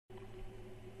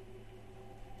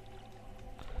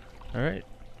Alright,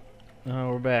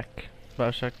 we're back.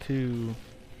 Bioshock 2.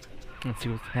 Let's see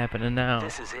what's happening now.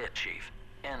 This is it, Chief.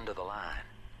 End of the line.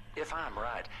 If I'm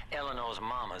right, Eleanor's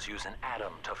mama's using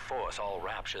Adam to force all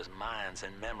Rapture's minds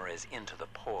and memories into the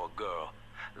poor girl.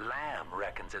 Lamb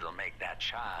reckons it'll make that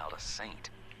child a saint.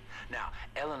 Now,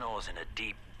 Eleanor's in a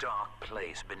deep, dark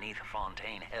place beneath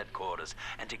Fontaine headquarters,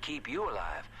 and to keep you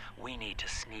alive, we need to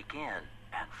sneak in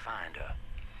and find her.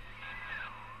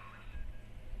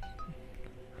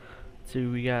 So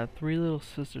we got 3 little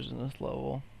sisters in this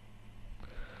level,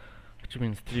 which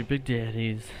means 3 big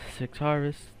daddies, 6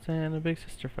 harvests, and a big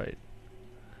sister fight.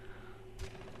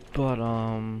 But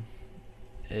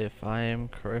if I am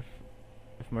correct,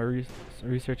 if my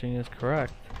researching is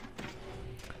correct,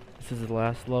 this is the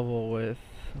last level with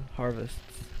harvests.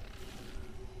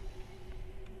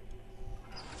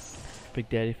 Big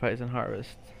daddy fights and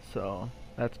harvests, so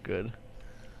that's good.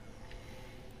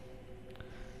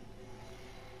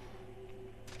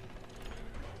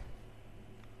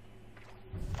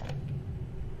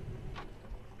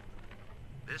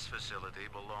 This facility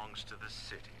belongs to the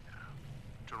city now,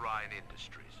 to Ryan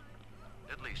Industries,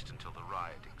 at least until the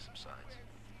rioting subsides.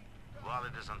 While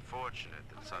it is unfortunate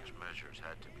that such measures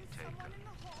had to be taken,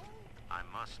 I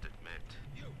must admit,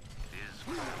 it is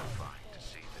gratifying to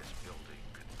see this building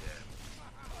condemned.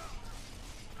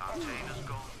 Fontaine is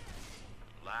gone,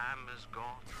 Lamb is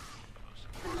gone,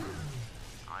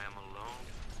 I am alone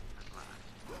at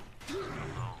last.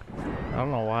 Alone. I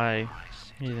don't know why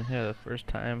he didn't hit it the first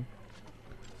time.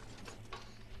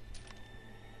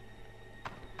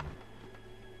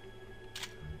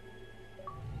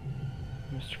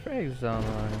 Mr. Fragg's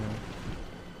online.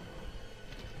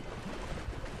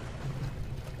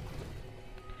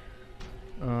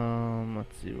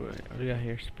 Let's see what we got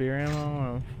here. Spear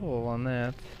ammo. I'm full on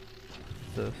that.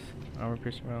 What's this? Armor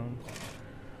piercing rounds.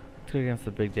 Let's go against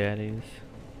the big daddies.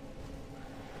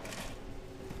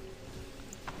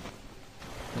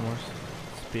 More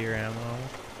spear ammo.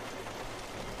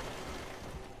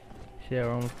 Yeah,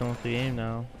 we're almost done with the game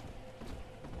now.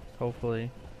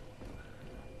 Hopefully.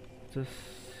 This.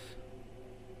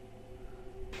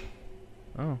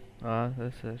 Oh,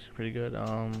 this is pretty good.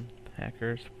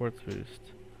 Hacker sports boost.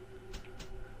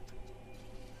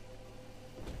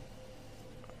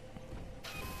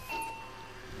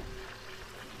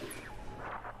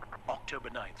 October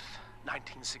 9th,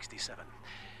 1967.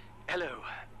 Hello.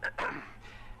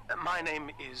 My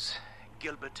name is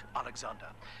Gilbert Alexander,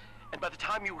 and by the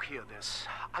time you hear this,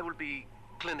 I will be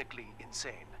clinically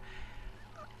insane.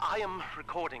 I am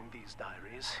recording these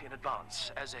diaries in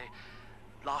advance as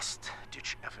a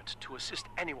last-ditch effort to assist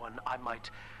anyone I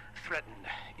might threaten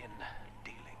in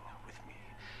dealing with me.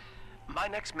 My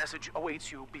next message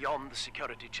awaits you beyond the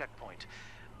security checkpoint.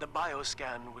 The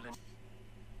bioscan will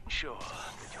ensure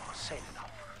that you're sane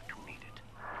enough to need it.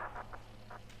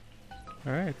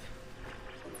 Alright.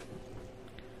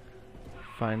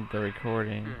 Find the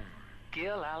recording.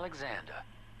 Gil Alexander.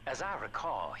 As I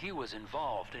recall, he was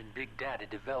involved in Big Daddy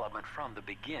development from the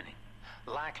beginning.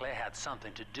 Likely had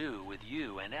something to do with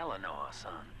you and Eleanor,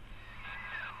 son.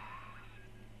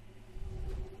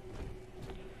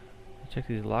 Check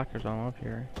these lockers on up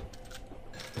here.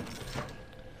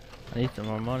 I need some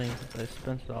more money because I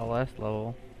spent it all last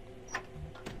level.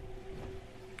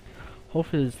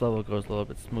 Hopefully this level goes a little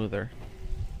bit smoother.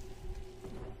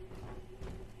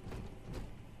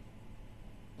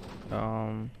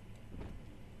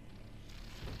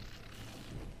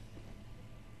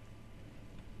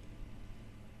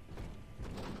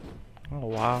 Oh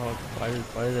wow, why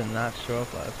did it not show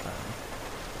up last time?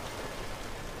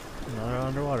 Another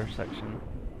underwater section.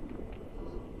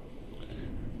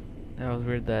 That was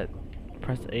weird that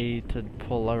press A to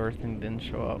pull lever thing didn't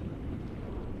show up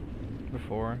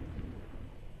before.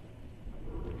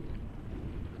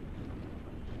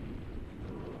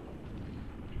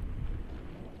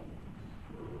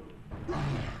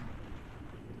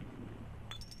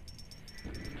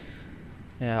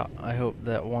 Yeah, I hope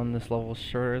that this level's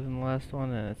shorter than the last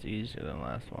one and it's easier than the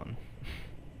last one.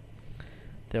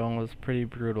 That one was pretty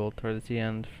brutal towards the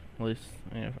end. At least,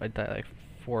 I died like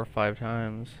 4 or 5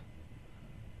 times.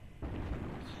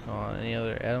 So, any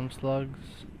other atom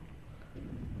slugs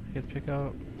I could pick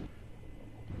up?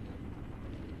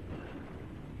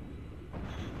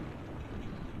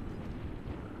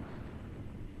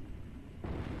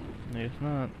 I guess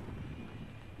not.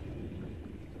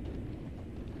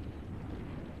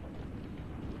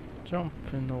 Jump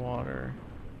in the water.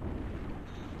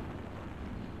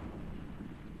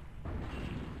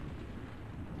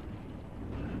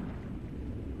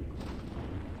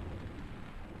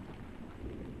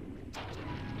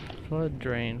 Flood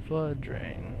drain, flood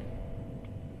drain.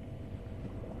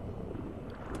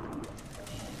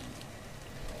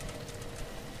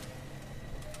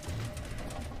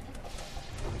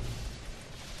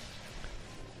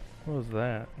 What was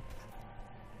that?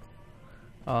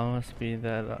 Oh, it must be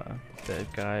that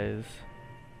guy's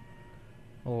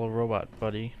little robot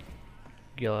buddy,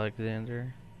 Gil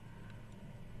Alexander.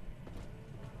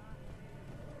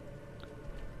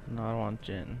 No, I don't want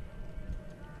Jin.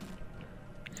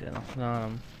 Jin, nothing on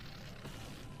him.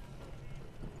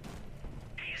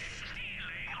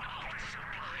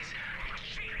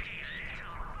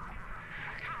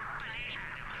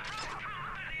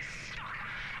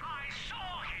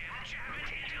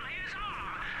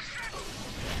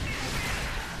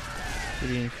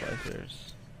 Green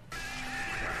slicers.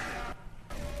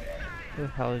 Where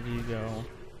the hell did you go?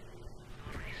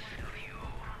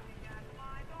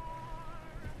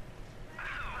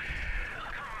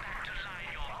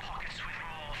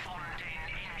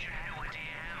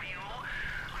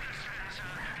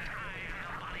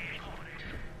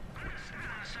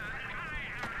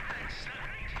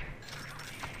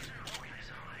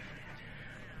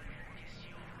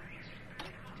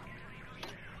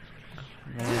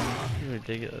 Man, this is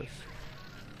ridiculous.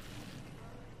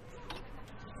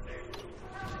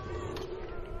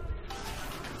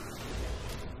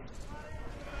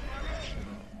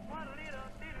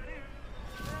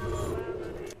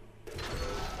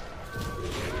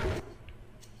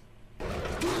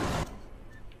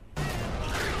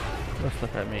 Don't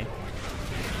look at me.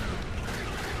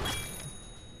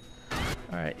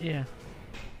 Alright, yeah.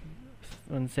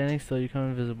 When standing still, you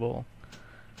become invisible.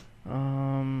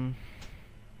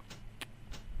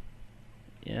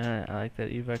 Yeah, I like that.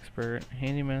 Eve expert.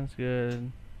 Handyman's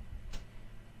good.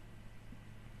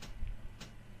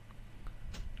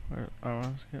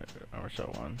 Armor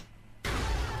shot one.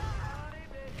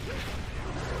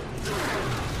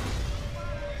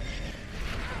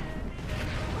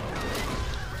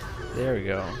 There we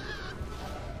go.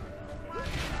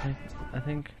 I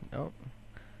think. Nope.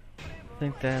 I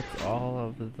think that's all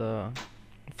of the.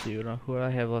 Let's see. Who do I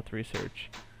have left to research?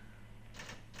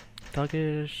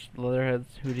 Thuggish, Leatherheads,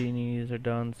 Houdinis are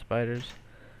done. Spiders.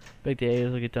 Big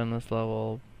Days will get done this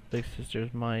level. Big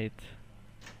Sisters might.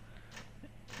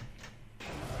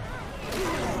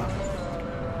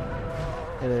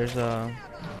 Yeah, there's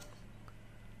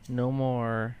no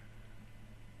more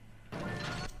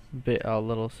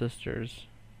Little Sisters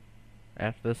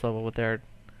after this level, but there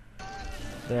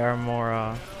are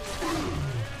more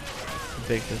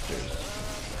Big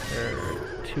Sisters. There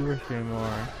are 2 or 3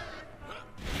 more.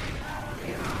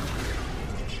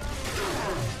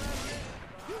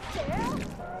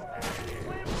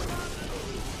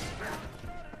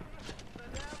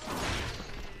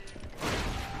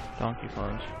 Donkey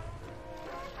Punch.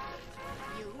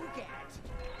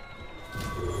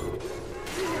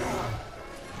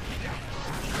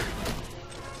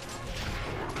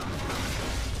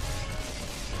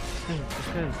 This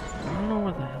guy's, I don't know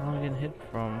where the hell I'm getting hit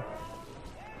from.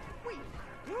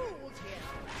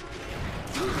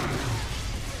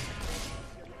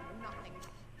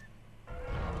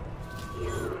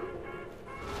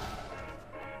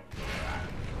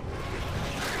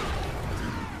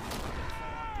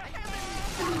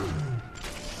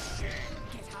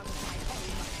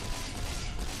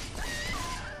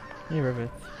 Hey, Ribbits.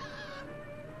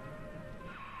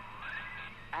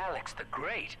 Alex the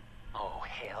Great? Oh,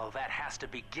 hell, that has to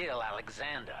be Gil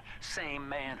Alexander. Same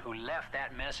man who left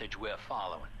that message we're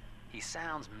following. He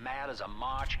sounds mad as a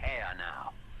March hare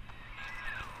now.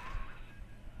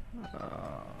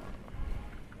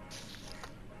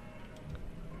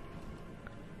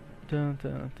 Dun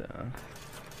dun dun.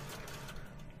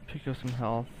 Pick up some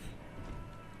health.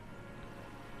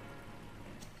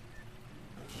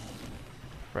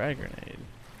 Frag grenade.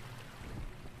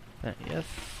 Yes,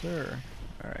 sir.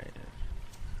 Alright.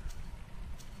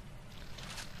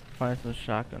 Find some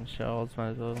shotgun shells, might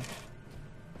as well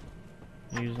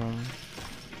use them.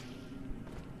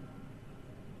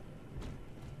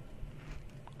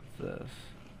 What's this?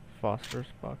 Phosphorus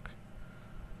buck.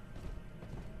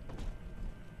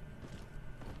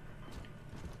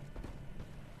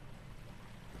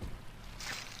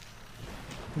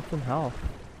 Get some health.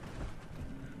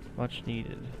 Much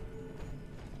needed.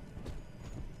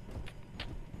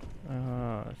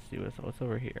 Let's see what's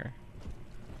over here.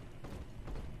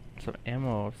 Some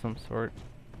ammo of some sort.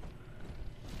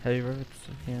 Heavy rivets,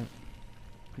 I can't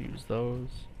use those.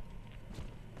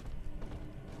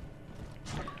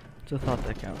 Just thought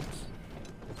that counts.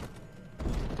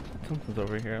 Something's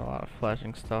over here, a lot of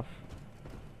flashing stuff.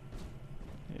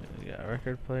 Yeah, we got a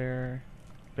record player,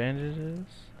 bandages.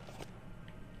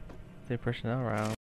 They pushing that around.